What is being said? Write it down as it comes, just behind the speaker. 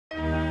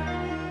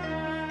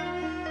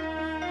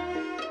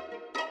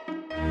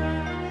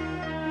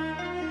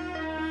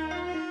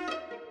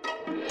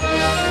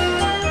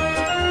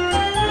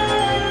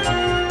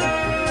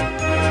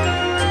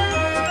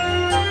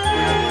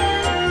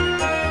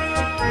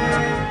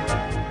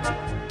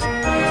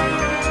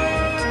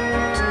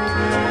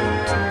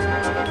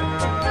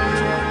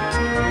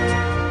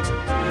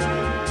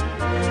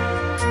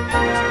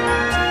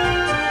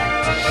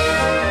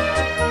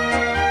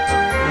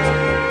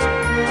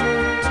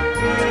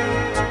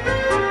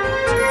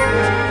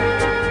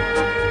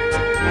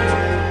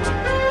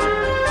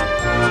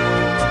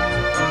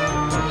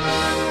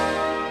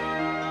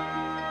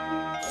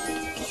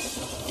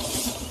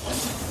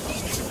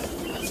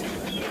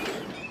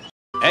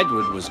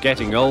was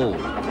getting old.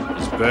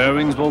 His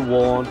bearings were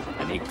worn,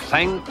 and he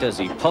clanked as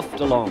he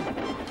puffed along.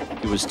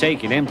 He was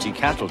taking empty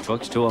cattle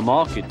trucks to a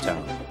market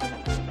town.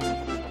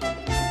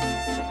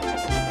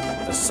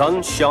 The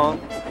sun shone,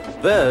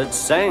 birds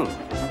sang.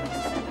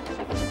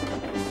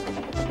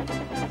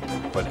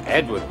 But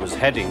Edward was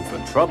heading for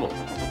trouble.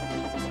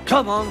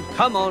 Come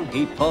on,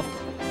 he puffed.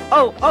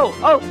 Oh, oh,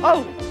 oh,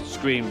 oh,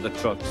 screamed the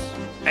trucks.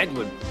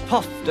 Edward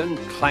puffed and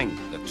clanked.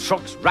 The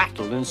trucks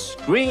rattled and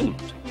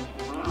screamed.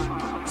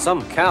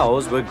 Some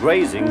cows were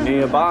grazing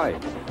nearby.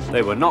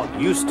 They were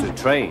not used to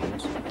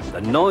trains.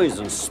 The noise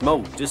and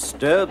smoke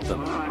disturbed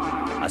them.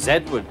 As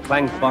Edward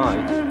clanked by,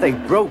 they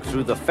broke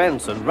through the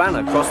fence and ran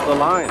across the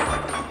line.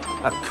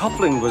 A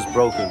coupling was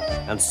broken,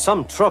 and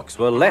some trucks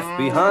were left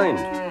behind.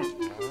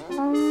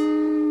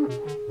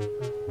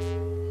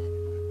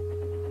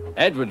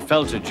 Edward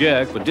felt a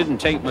jerk, but didn't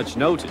take much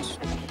notice.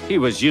 He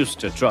was used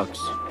to trucks.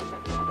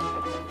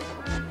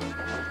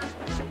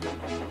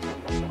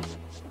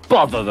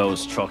 Bother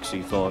those trucks,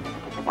 he thought.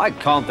 Why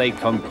can't they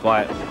come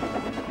quietly?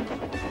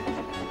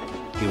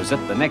 He was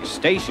at the next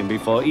station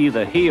before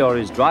either he or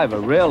his driver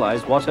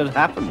realized what had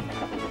happened.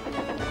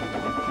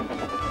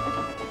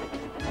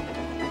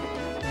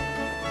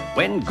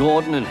 When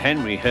Gordon and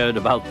Henry heard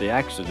about the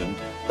accident,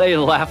 they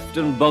laughed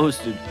and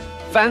boasted.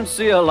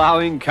 Fancy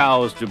allowing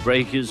cows to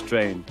break his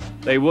train.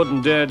 They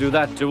wouldn't dare do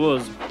that to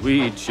us.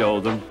 We'd show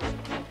them.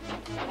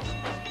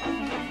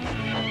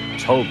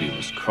 Toby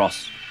was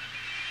cross.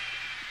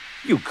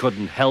 You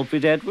couldn't help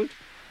it, Edward.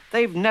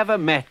 They've never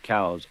met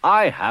cows.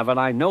 I have, and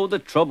I know the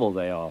trouble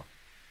they are.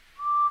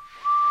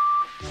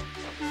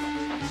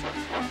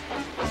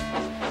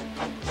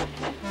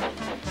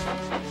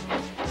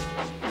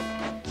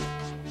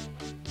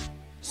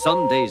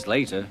 Some days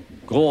later,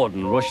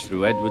 Gordon rushed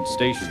through Edward's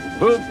station.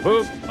 Hoop,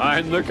 hoop,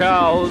 mind the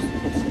cows.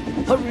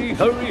 Hurry,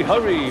 hurry,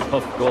 hurry,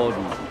 puffed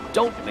Gordon.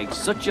 Don't make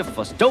such a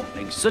fuss, don't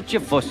make such a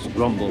fuss,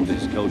 grumbled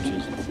his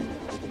coaches.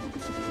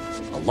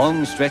 A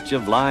long stretch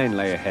of line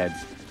lay ahead.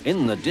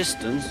 In the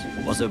distance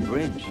was a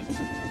bridge.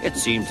 It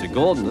seemed to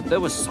Gordon that there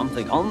was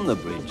something on the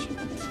bridge.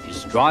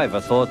 His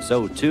driver thought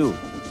so too.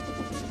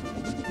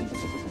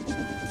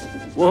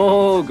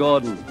 Whoa,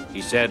 Gordon,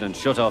 he said and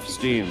shut off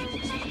steam.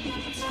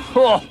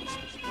 Oh,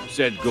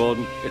 said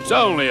Gordon, it's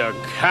only a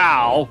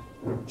cow.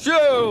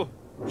 Shoo!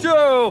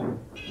 Shoo!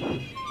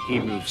 He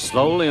moved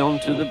slowly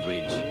onto the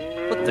bridge,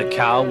 but the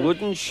cow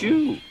wouldn't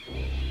shoo.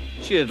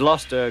 She had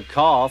lost her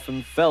calf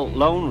and felt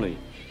lonely.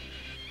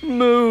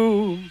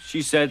 Moo,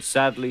 she said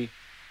sadly.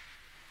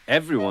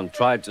 Everyone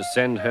tried to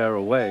send her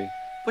away,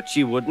 but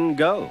she wouldn't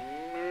go.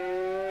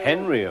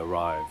 Henry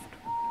arrived.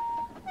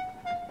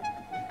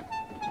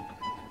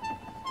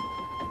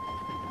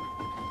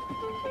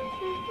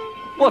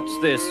 What's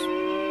this?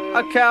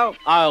 A cow?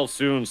 I'll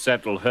soon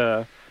settle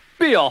her.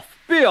 Be off,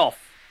 be off.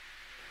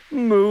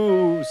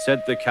 Moo,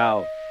 said the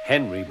cow.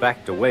 Henry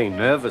backed away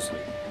nervously.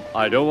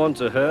 I don't want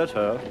to hurt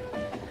her.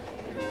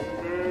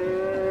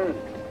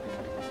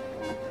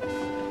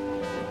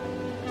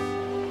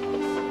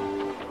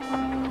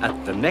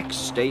 At the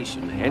next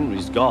station,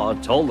 Henry's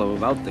guard told them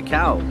about the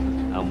cow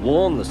and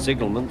warned the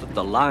signalman that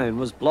the line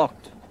was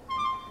blocked.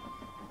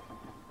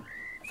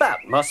 That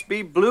must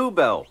be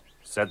Bluebell,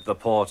 said the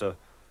porter.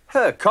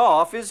 Her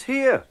calf is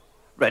here,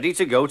 ready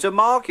to go to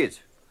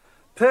market.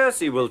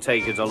 Percy will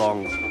take it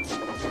along.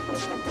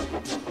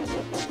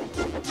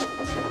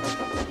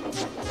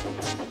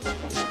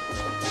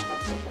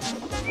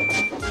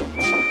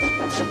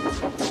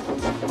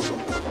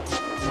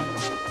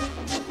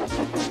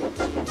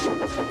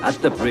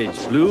 At the bridge,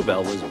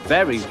 Bluebell was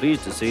very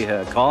pleased to see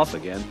her calf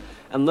again,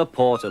 and the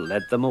porter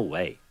led them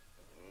away.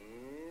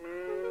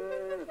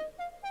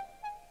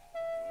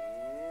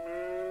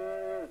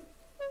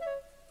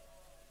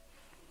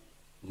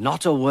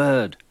 Not a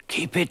word.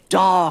 Keep it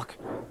dark,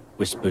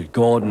 whispered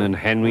Gordon and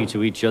Henry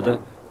to each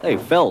other. They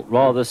felt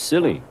rather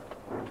silly,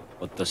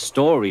 but the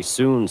story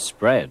soon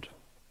spread.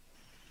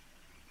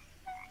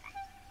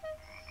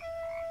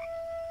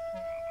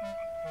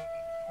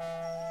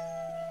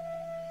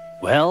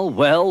 Well,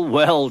 well,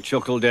 well,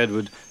 chuckled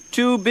Edward.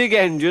 Two big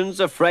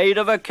engines afraid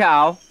of a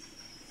cow?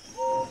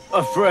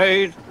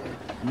 Afraid?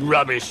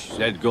 Rubbish,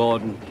 said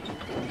Gordon.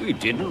 We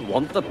didn't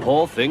want the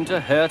poor thing to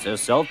hurt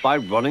herself by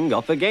running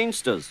up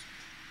against us.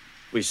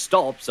 We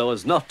stopped so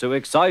as not to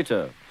excite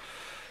her.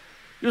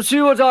 You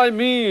see what I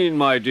mean,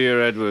 my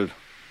dear Edward?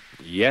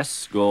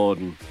 Yes,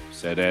 Gordon,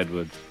 said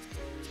Edward.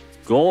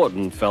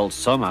 Gordon felt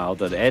somehow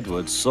that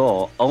Edward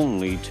saw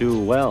only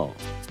too well.